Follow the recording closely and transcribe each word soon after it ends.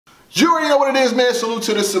You already know what it is, man. Salute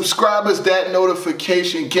to the subscribers, that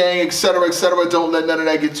notification gang, etc., etc. Don't let none of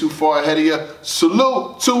that get too far ahead of you.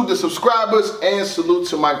 Salute to the subscribers and salute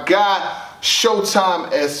to my guy, Showtime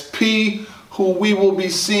SP, who we will be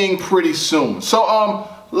seeing pretty soon. So,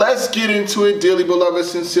 let's get into it. Dearly beloved,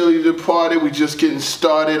 sincerely departed. We just getting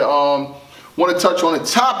started. Want to touch on a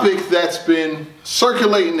topic that's been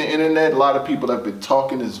circulating the internet. A lot of people have been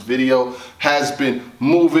talking. This video has been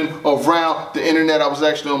moving around the internet. I was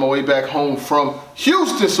actually on my way back home from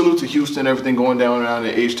Houston. Salute to Houston. Everything going down around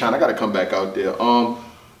in H-Town. I got to come back out there.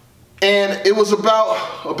 And it was about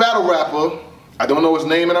a battle rapper. I don't know his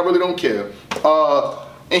name and I really don't care.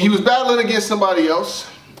 And he was battling against somebody else.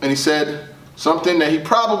 And he said something that he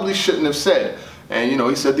probably shouldn't have said. And, you know,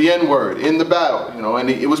 he said the N-word in the battle, you know, and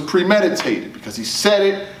it was premeditated because he said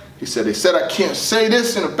it. He said, they said I can't say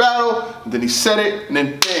this in a battle. And then he said it, and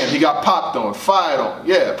then, damn, he got popped on, fired on.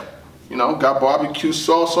 Yeah, you know, got barbecue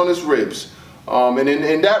sauce on his ribs. And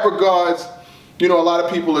in that regards, you know, a lot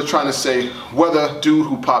of people are trying to say whether dude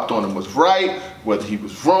who popped on him was right, whether he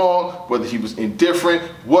was wrong, whether he was indifferent,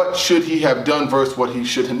 what should he have done versus what he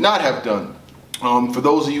should not have done. For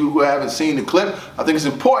those of you who haven't seen the clip, I think it's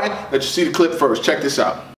important that you see the clip first. Check this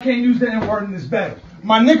out. I can't use the N-word in this battle.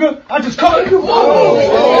 My nigga, I just called you.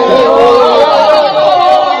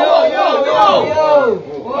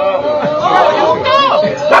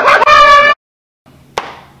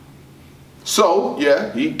 So,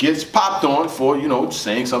 yeah, he gets popped on for, you know,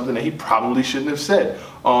 saying something that he probably shouldn't have said.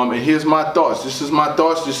 And here's my thoughts. This is my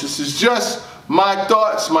thoughts. This is just my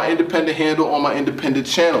thoughts, my independent handle on my independent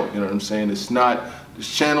channel. You know what I'm saying? It's not, this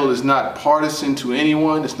channel is not partisan to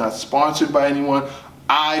anyone. It's not sponsored by anyone.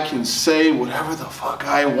 I can say whatever the fuck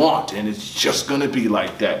I want, and it's just gonna be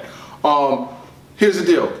like that. Here's the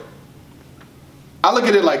deal. I look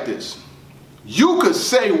at it like this. You could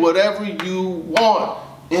say whatever you want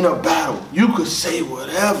in a battle. You could say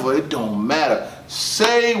whatever, it don't matter.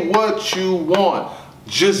 Say what you want.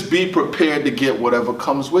 Just be prepared to get whatever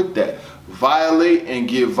comes with that. Violate and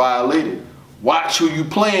get violated. Watch who you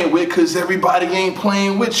playing with, because everybody ain't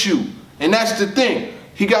playing with you. And that's the thing.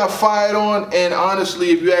 He got fired on, and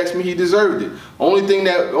honestly, if you ask me, he deserved it. Only thing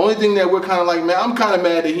that we're kind of like, man, I'm kind of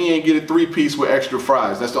mad that he ain't get a 3-piece with extra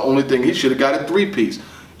fries. That's the only thing. He should have got a 3-piece.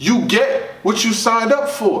 You get what you signed up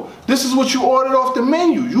for. This is what you ordered off the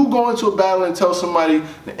menu. You go into a battle and tell somebody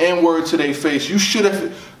the N-word to their face. You should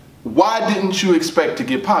have. Why didn't you expect to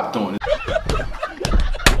get popped on?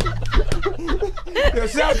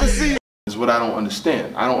 Is what I don't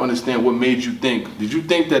understand. I don't understand what made you think. Did you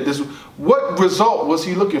think that this? What result was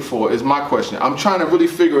he looking for is my question. I'm trying to really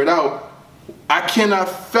figure it out. I cannot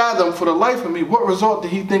fathom for the life of me what result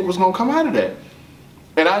did he think was going to come out of that.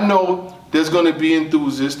 And I know there's going to be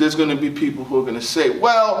enthusiasts. There's going to be people who are going to say,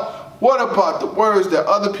 well, what about the words that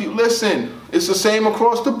other people, listen, it's the same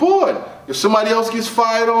across the board. If somebody else gets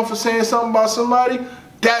fired on for saying something about somebody,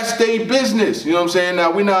 that's their business. You know what I'm saying?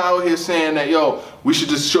 Now, we're not out here saying that, yo, we should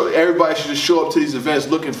just show, everybody should just show up to these events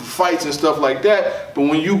looking for fights and stuff like that. But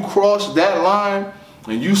when you cross that line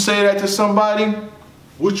and you say that to somebody,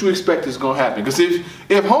 what you expect is going to happen? Because if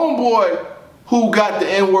homeboy who got the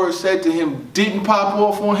N-word said to him didn't pop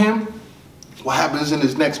off on him, what happens in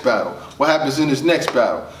his next battle? What happens in his next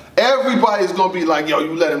battle? Everybody's going to be like, yo,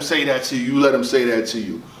 you let him say that to you. You let him say that to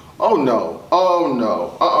you. Oh, no. Oh,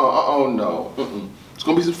 no. Oh, no. It's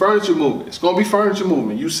going to be some furniture movement. It's going to be furniture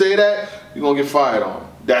movement. You say that, you're going to get fired on.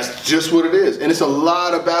 That's just what it is. And it's a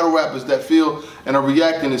lot of battle rappers that feel and are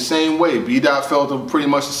reacting the same way. B-Dot felt pretty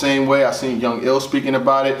much the same way. I seen Young Ill speaking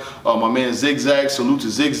about it. My man Zigzag, salute to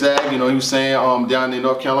Zigzag. You know, he was saying down in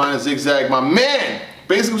North Carolina, Zigzag, my man,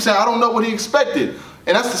 basically saying, I don't know what he expected.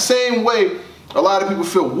 And that's the same way a lot of people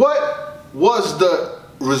feel. What was the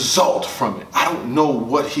result from it? I don't know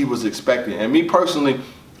what he was expecting. And me personally,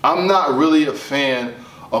 I'm not really a fan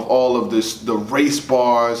of all of this, the race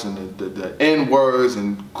bars and the N-words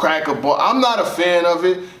and cracker bar. I'm not a fan of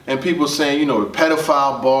it. And people saying, you know, the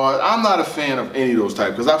pedophile bars. I'm not a fan of any of those types,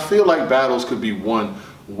 because I feel like battles could be won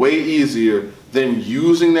way easier than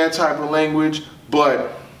using that type of language.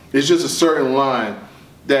 But it's just a certain line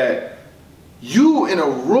that you in a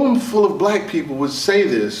room full of black people would say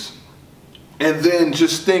this and then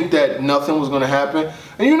just think that nothing was going to happen.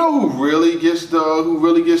 And you know who really gets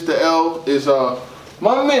the L is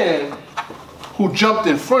my man who jumped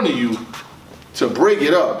in front of you to break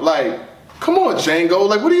it up. Like, come on, Django.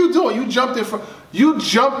 Like, what are you doing? You jumped in front. You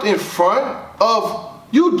jumped in front. I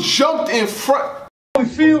feel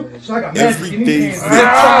so I got magic in these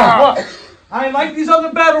hands. I ain't like these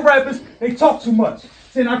other battle rappers. They talk too much.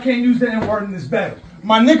 Saying I can't use the N-word in this battle.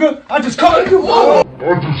 My nigga, I just called you. Look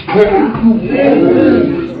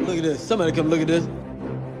at this. Somebody come look at this.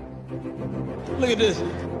 Look at this.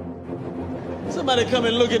 Somebody come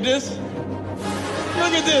and look at this.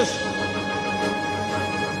 Look at this.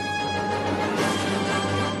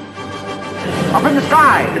 Up in the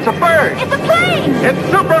sky, it's a bird. It's a plane. It's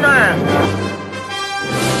Superman.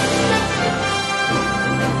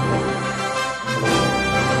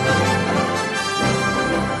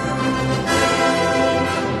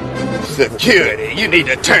 Security, you need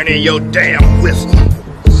to turn in your damn whistle.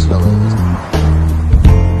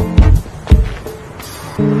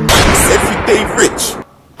 Everyday rich.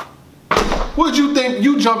 What you think?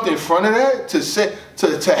 You jumped in front of that to say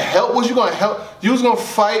to help? Was you gonna help? You was gonna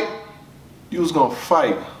fight. You was gonna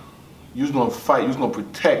fight. You was gonna fight. You was gonna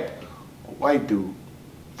protect a white dude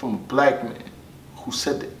from a black man who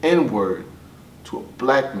said the N-word to a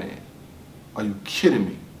black man. Are you kidding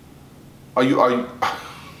me? Are you?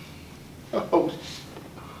 Oh.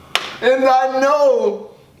 And I know.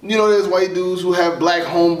 You know, there's white dudes who have black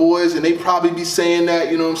homeboys, and they probably be saying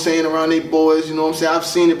that, you know what I'm saying, around their boys, you know what I'm saying. I've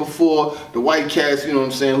seen it before, the white cats, you know what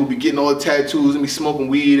I'm saying, who be getting all the tattoos and be smoking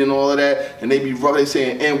weed and all of that, and they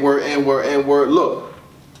saying N-word, N-word, N-word. Look,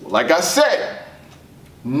 like I said,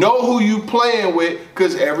 know who you playing with,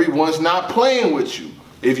 because everyone's not playing with you.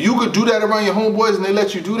 If you could do that around your homeboys and they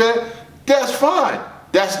let you do that, that's fine.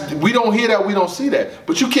 We don't hear that, we don't see that.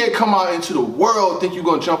 But you can't come out into the world, think you're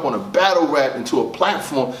gonna jump on a battle rap into a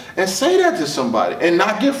platform and say that to somebody and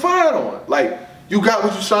not get fired on. Like, you got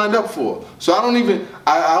what you signed up for. So I don't even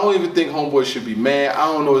think homeboy should be mad. I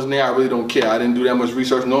don't know his name, I really don't care. I didn't do that much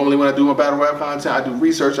research. Normally when I do my battle rap content, I do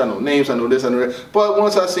research, I know names, I know this, I know that. But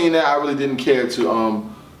once I seen that, I really didn't care to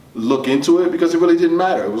look into it because it really didn't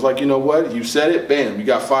matter. It was like, you know what, you said it, bam, you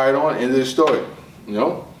got fired on, end of the story, you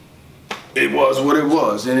know? It was what it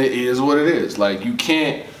was, and it is what it is. Like, you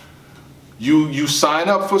can't, you sign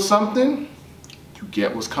up for something, you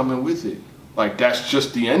get what's coming with it. Like, that's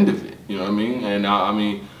just the end of it, you know what I mean? And I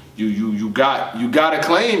mean, you got a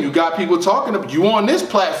claim, you got people talking about you on this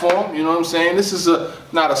platform, you know what I'm saying? This is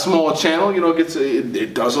not a small channel, you know,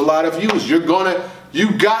 it does a lot of views. You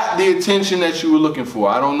got the attention that you were looking for.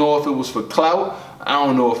 I don't know if it was for clout, I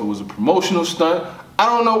don't know if it was a promotional stunt, I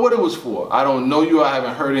don't know what it was for. I don't know you. I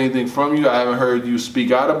haven't heard anything from you. I haven't heard you speak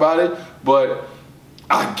out about it. But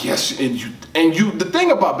I guess, the thing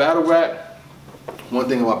about battle rap, one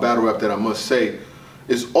thing about battle rap that I must say,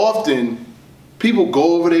 is often people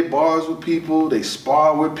go over their bars with people, they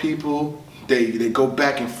spar with people, they go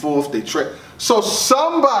back and forth, they trade. So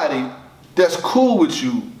somebody that's cool with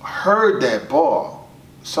you heard that bar.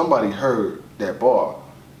 Somebody heard that bar,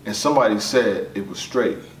 and somebody said it was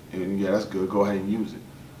straight. And yeah, that's good. Go ahead and use it.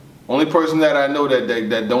 Only person that I know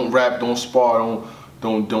that don't rap, don't spar,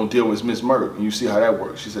 don't deal with is Miss Murk. And you see how that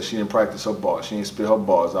works. She said she didn't practice her bars. She didn't spit her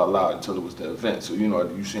bars out loud until it was the event. So you know,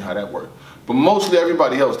 you see how that worked. But mostly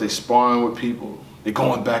everybody else, they sparring with people. They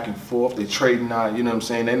going back and forth. They trading out. You know what I'm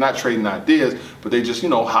saying? They're not trading ideas, but they just, you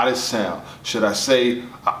know, how this sound. Should I say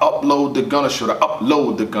I upload the gun, or should I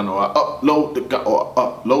upload the gun, or I upload the gun, or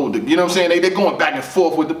upload the? You know what I'm saying? They're going back and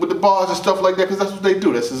forth with the bars and stuff like that, because that's what they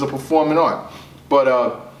do. This is a performing art. But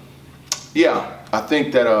yeah, I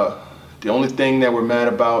think that the only thing that we're mad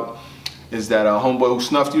about is that homeboy who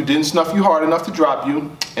snuffed you didn't snuff you hard enough to drop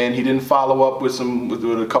you, and he didn't follow up with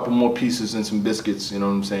a couple more pieces and some biscuits, you know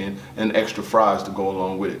what I'm saying, and extra fries to go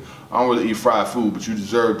along with it. I don't really eat fried food, but you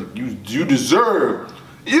deserve it. You deserve it.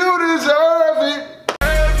 You deserve it.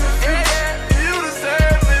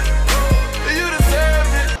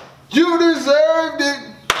 You deserved it.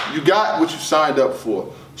 You got what you signed up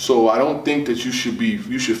for. So I don't think that you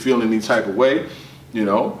should feel any type of way, you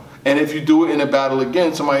know. And if you do it in a battle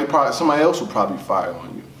again, somebody else will probably fire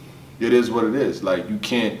on you. It is what it is. Like, you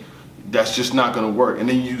can't, that's just not gonna work. And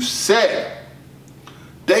then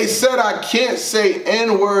they said I can't say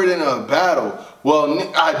N-word in a battle.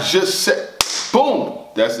 Well, I just said, boom.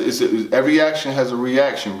 Every action has a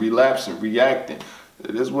reaction, relapsing, reacting.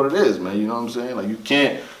 It is what it is, man. You know what I'm saying? Like, you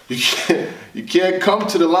can't come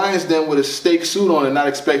to the Lion's Den with a steak suit on and not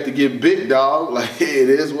expect to get bit, dog. Like,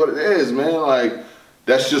 it is what it is, man. Like,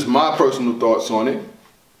 that's just my personal thoughts on it.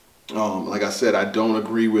 Like I said, I don't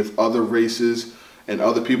agree with other races and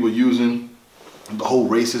other people using the whole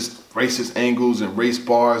racist angles and race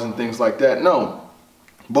bars and things like that. No.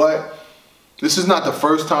 But this is not the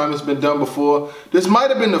first time it's been done before. This might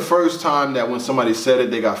have been the first time that when somebody said it,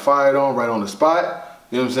 they got fired on right on the spot.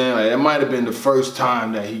 You know what I'm saying? Like, it might have been the first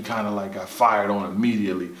time that he kind of like got fired on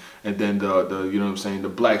immediately. And then you know what I'm saying, the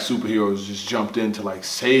black superheroes just jumped in to like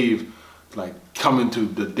save, like coming to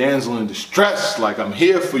the damsel in distress, like I'm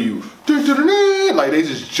here for you. Like they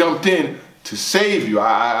just jumped in to save you.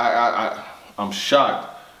 I'm shocked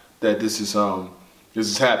that this is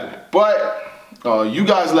happening. But you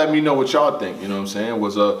guys let me know what y'all think. You know what I'm saying?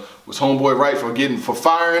 Was homeboy right for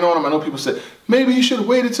firing on him? I know people said maybe he should have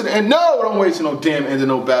waited to the end. No, don't wait to no damn end of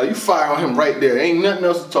no battle. You fire on him right there. Ain't nothing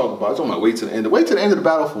else to talk about. It's on my wait to the end. Wait to the end of the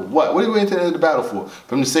battle for what? What are you waiting to the end of the battle for?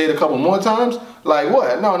 For him to say it a couple more times? Like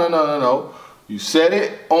what? No. You said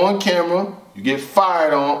it on camera. You get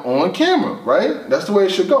fired on camera, right? That's the way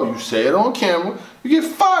it should go. You say it on camera. You get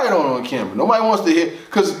fired on camera. Nobody wants to hear,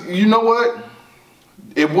 because you know what?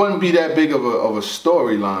 It wouldn't be that big of a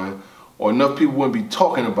storyline, or enough people wouldn't be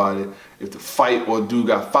talking about it if the fight or dude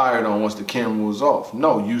got fired on once the camera was off.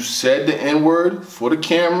 No, you said the N-word for the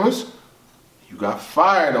cameras. You got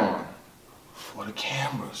fired on for the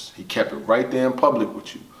cameras. He kept it right there in public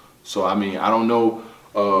with you. So I mean, I don't know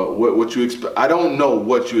what you expect. I don't know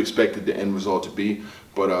what you expected the end result to be,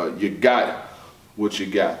 but you got what you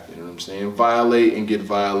got. You know what I'm saying? Violate and get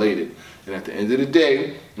violated. And at the end of the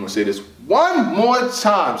day, I'm gonna say this one more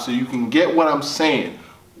time so you can get what I'm saying.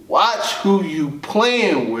 Watch who you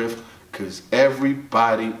playing with, because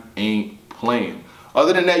everybody ain't playing.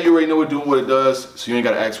 Other than that, you already know it doing what it does, so you ain't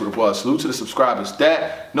gotta ask what it was. Salute to the subscribers.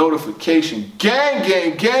 That notification gang.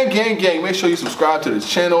 Make sure you subscribe to this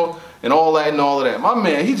channel and all that and all of that. My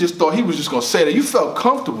man, he just thought he was just gonna say that. You felt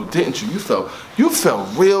comfortable, didn't you? You felt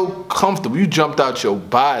real comfortable. You jumped out your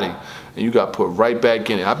body and you got put right back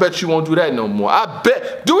in it. I bet you won't do that no more. I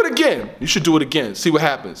bet. Do it again. You should do it again. See what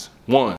happens. 1.